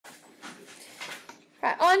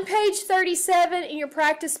Right, on page 37 in your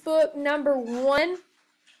practice book, number 1,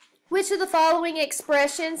 which of the following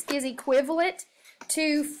expressions is equivalent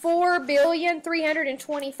to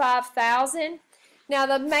 4,325,000? Now,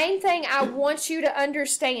 the main thing I want you to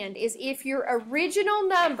understand is if your original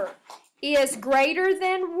number is greater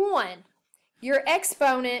than 1, your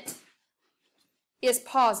exponent is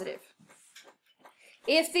positive.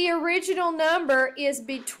 If the original number is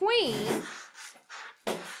between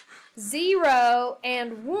 0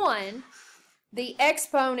 and 1, the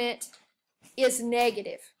exponent is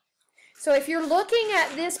negative. So if you're looking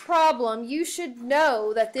at this problem, you should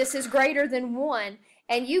know that this is greater than 1,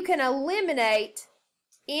 and you can eliminate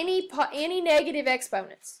any negative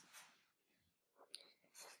exponents.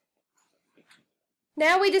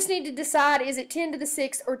 Now we just need to decide, is it 10 to the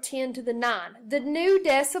 6 or 10 to the 9? The new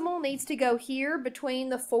decimal needs to go here between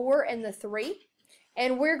the 4 and the 3.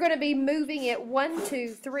 And we're going to be moving it 1,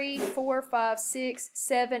 2, 3, 4, 5, 6,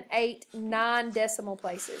 7, 8, 9 decimal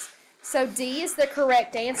places. So D is the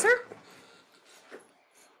correct answer.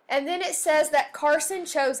 And then it says that Carson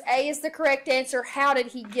chose A as the correct answer. How did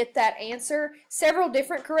he get that answer? Several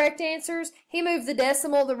different correct answers. He moved the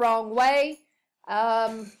decimal the wrong way.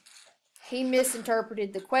 He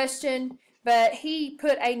misinterpreted the question, but he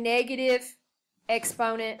put a negative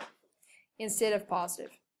exponent instead of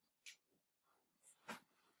positive.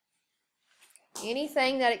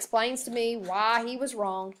 Anything that explains to me why he was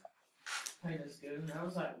wrong. Hey, that's good. That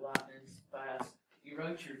was like lightning fast. You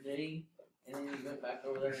wrote your D, and then you went back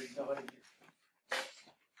over there and dotted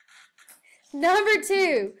your... Number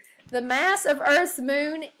 2. The mass of Earth's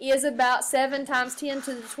moon is about 7 times 10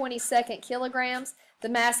 to the 22nd kilograms. The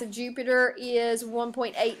mass of Jupiter is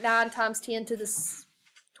 1.89 times 10 to the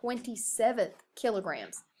 27th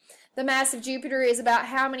kilograms. The mass of Jupiter is about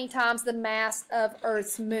how many times the mass of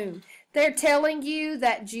Earth's moon? They're telling you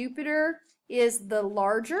that Jupiter is the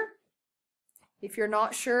larger. If you're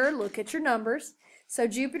not sure, look at your numbers. So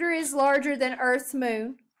Jupiter is larger than Earth's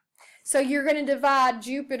moon. So you're going to divide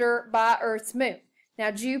Jupiter by Earth's moon.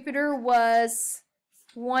 Now Jupiter was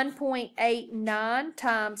 1.89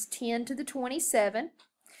 times 10 to the 27.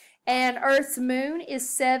 And Earth's moon is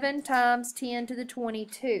 7 times 10 to the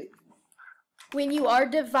 22. When you are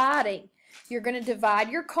dividing, you're going to divide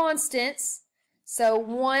your constants. So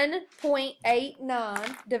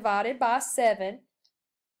 1.89 divided by 7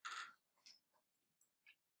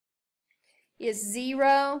 is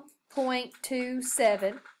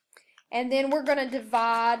 0.27. And then we're going to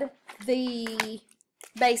divide the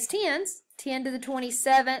base 10s. 10 to the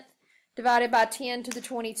 27th divided by 10 to the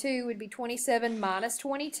 22 would be 27 minus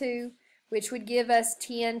 22, which would give us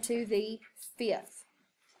 10 to the 5th.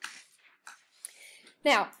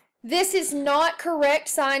 Now, this is not correct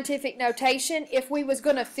scientific notation. If we was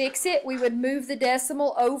going to fix it, we would move the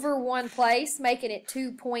decimal over one place, making it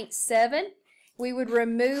 2.7. We would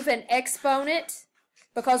remove an exponent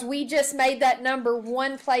because we just made that number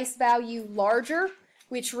one place value larger,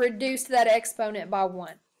 which reduced that exponent by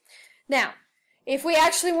 1. Now, if we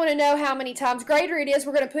actually want to know how many times greater it is,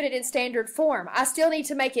 we're going to put it in standard form. I still need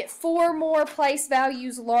to make it 4 more place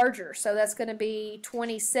values larger. So that's going to be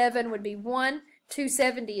 27 would be 1,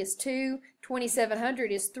 270 is 2,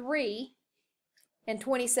 2700 is 3, and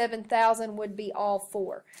 27,000 would be all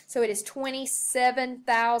 4. So it is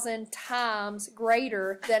 27,000 times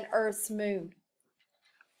greater than Earth's moon.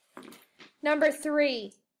 Number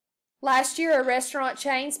 3. Last year, a restaurant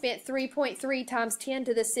chain spent 3.3 times 10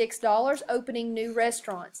 to the $6 opening new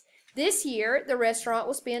restaurants. This year, the restaurant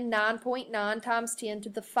will spend 9.9 times 10 to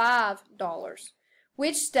the $5.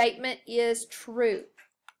 Which statement is true?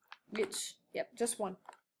 Yep, just one.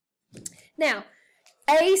 Now,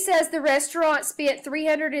 A says the restaurant spent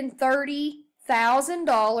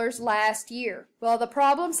 $330,000 last year. Well, the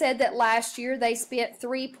problem said that last year they spent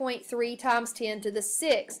 3.3 times 10 to the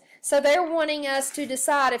 6. So they're wanting us to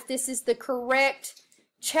decide if this is the correct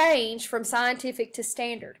change from scientific to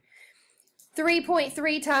standard.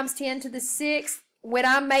 3.3 times 10 to the 6, when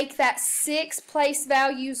I make that 6 place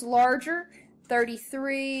values larger,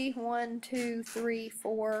 33, 1, 2, 3,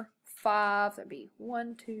 4, 5, that'd be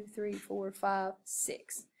 1, 2, 3, 4, 5,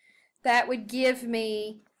 6. That would give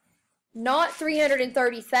me not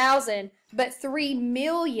 330,000, but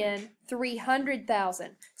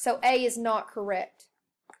 3,300,000. So A is not correct.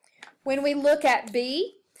 When we look at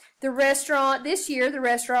B, the restaurant, this year the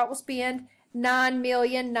restaurant will spend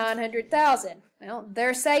 $9,900,000. Well,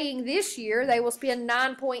 they're saying this year they will spend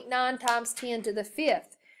 9.9 times 10 to the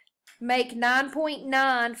 5th. Make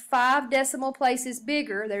 9.9 5 decimal places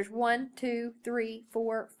bigger. There's 1, 2, 3,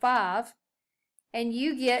 4, 5. and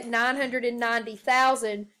you get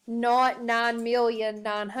 990,000, not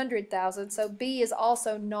 9,900,000. So B is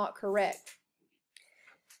also not correct.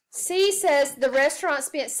 C says the restaurant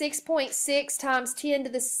spent 6.6 times 10 to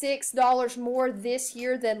the $6 more this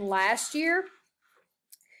year than last year.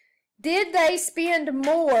 Did they spend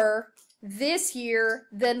more this year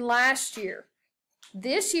than last year?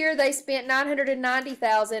 This year they spent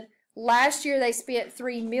 990,000. Last year they spent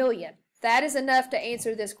 3 million. That is enough to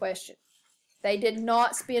answer this question. They did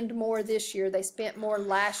not spend more this year. They spent more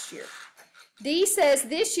last year. D says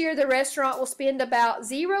this year the restaurant will spend about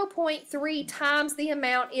 0.3 times the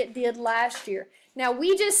amount it did last year. Now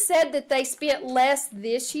we just said that they spent less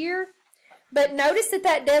this year, but notice that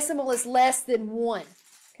that decimal is less than 1.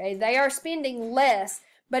 Okay, they are spending less,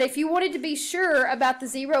 but if you wanted to be sure about the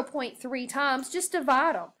 0.3 times, just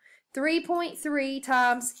divide them. 3.3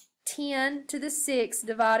 times 10 to the 6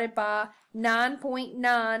 divided by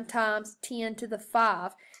 9.9 times 10 to the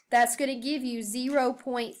 5. That's going to give you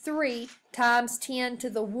 0.3 times 10 to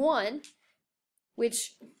the 1,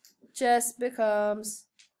 which just becomes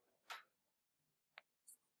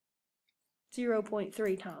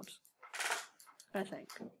 0.3 times, I think.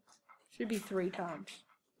 Should be 3 times.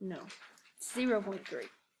 No, it's 0.3.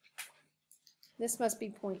 This must be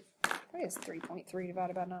point, I think it's 3.3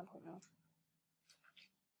 divided by 9.9.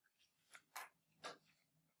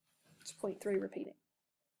 It's 0.3 repeating.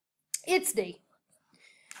 It's D.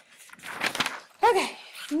 Okay,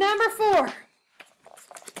 number 4.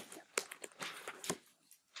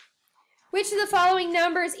 Which of the following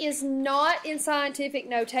numbers is not in scientific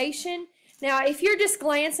notation? Now, if you're just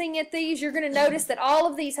glancing at these, you're going to notice that all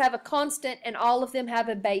of these have a constant and all of them have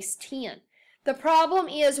a base 10. The problem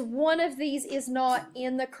is one of these is not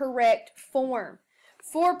in the correct form.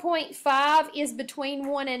 4.5 is between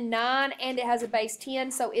 1 and 9 and it has a base 10,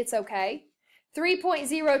 so it's okay.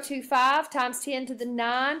 3.025 times 10 to the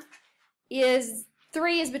 9 is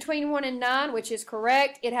 3 is between 1 and 9, which is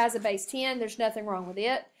correct. It has a base 10. There's nothing wrong with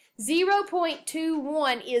it.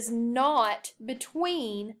 0.21 is not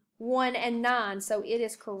between 1 and 9, so it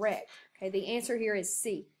is correct. Okay, the answer here is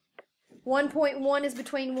C. 1.1 is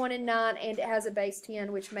between 1 and 9, and it has a base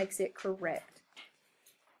 10, which makes it correct.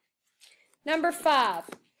 Number 5.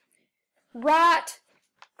 Write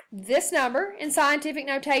this number in scientific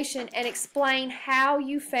notation and explain how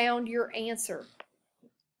you found your answer.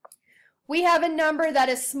 We have a number that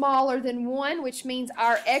is smaller than 1, which means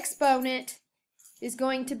our exponent is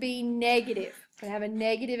going to be negative. We're going to have a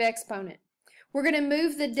negative exponent. We're going to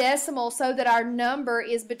move the decimal so that our number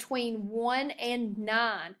is between 1 and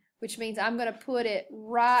 9, which means I'm going to put it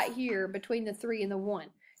right here between the 3 and the 1.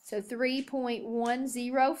 So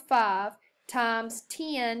 3.105 times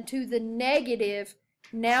 10 to the negative.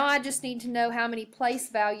 Now I just need to know how many place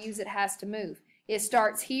values it has to move. It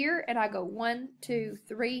starts here, and I go 1, 2,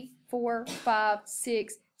 3, 4, 5,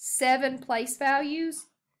 6, 7 place values.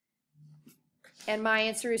 And my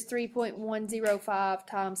answer is 3.105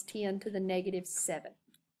 times 10 to the negative 7.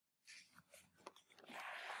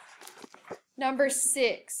 Number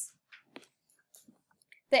 6.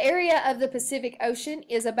 The area of the Pacific Ocean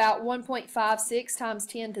is about 1.56 times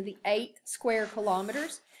 10 to the 8th square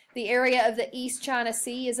kilometers. The area of the East China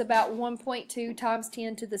Sea is about 1.2 times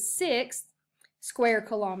 10 to the 6th square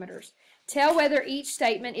kilometers. Tell whether each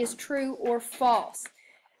statement is true or false.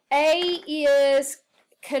 A is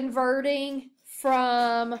converting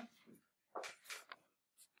from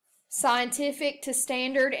scientific to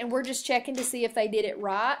standard, and we're just checking to see if they did it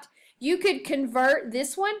right. You could convert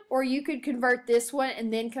this one, or you could convert this one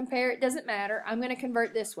and then compare. It doesn't matter. I'm going to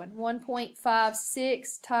convert this one.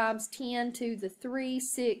 1.56 times 10 to the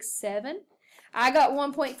 367. I got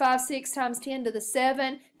 1.56 times 10 to the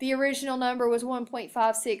 7. The original number was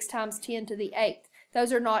 1.56 times 10 to the 8th.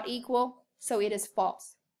 Those are not equal, so it is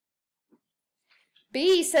false.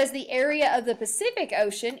 B says the area of the Pacific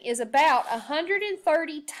Ocean is about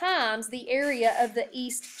 130 times the area of the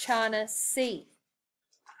East China Sea.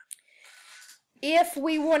 If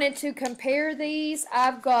we wanted to compare these,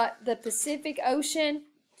 I've got the Pacific Ocean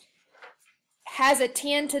has a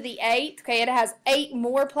 10 to the 8th. Okay, it has 8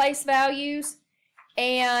 more place values.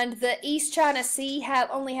 And the East China Sea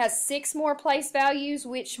only has 6 more place values,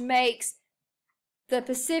 which makes the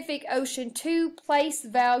Pacific Ocean 2 place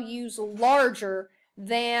values larger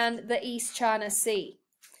than the East China Sea.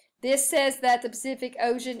 This says that the Pacific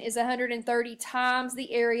Ocean is 130 times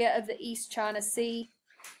the area of the East China Sea,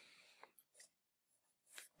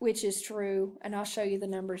 which is true, and I'll show you the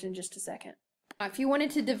numbers in just a second. If you wanted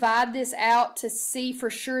to divide this out to see for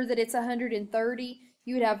sure that it's 130,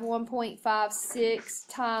 you would have 1.56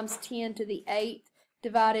 times 10 to the 8th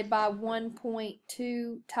divided by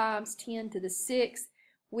 1.2 times 10 to the 6,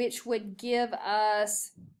 which would give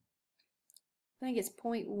us, I think it's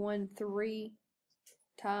 0.13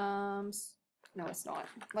 times, no it's not,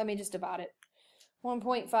 let me just divide it.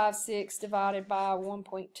 1.56 divided by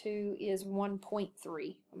 1.2 is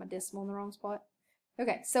 1.3. Am I decimal in the wrong spot?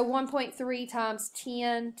 Okay, so 1.3 times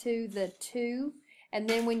 10 to the 2, and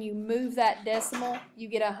then when you move that decimal, you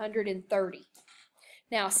get 130.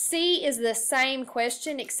 Now, C is the same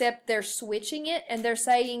question, except they're switching it, and they're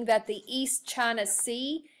saying that the East China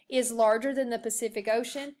Sea is larger than the Pacific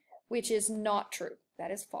Ocean, which is not true.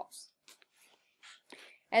 That is false.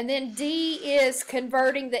 And then D is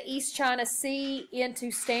converting the East China Sea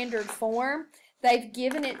into standard form. They've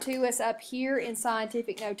given it to us up here in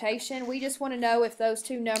scientific notation. We just want to know if those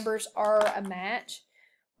two numbers are a match.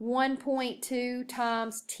 1.2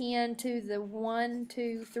 times 10 to the 1,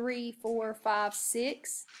 2, 3, 4, 5,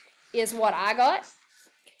 6 is what I got.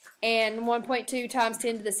 And 1.2 times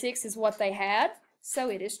 10 to the 6 is what they had. So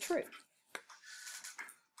it is true.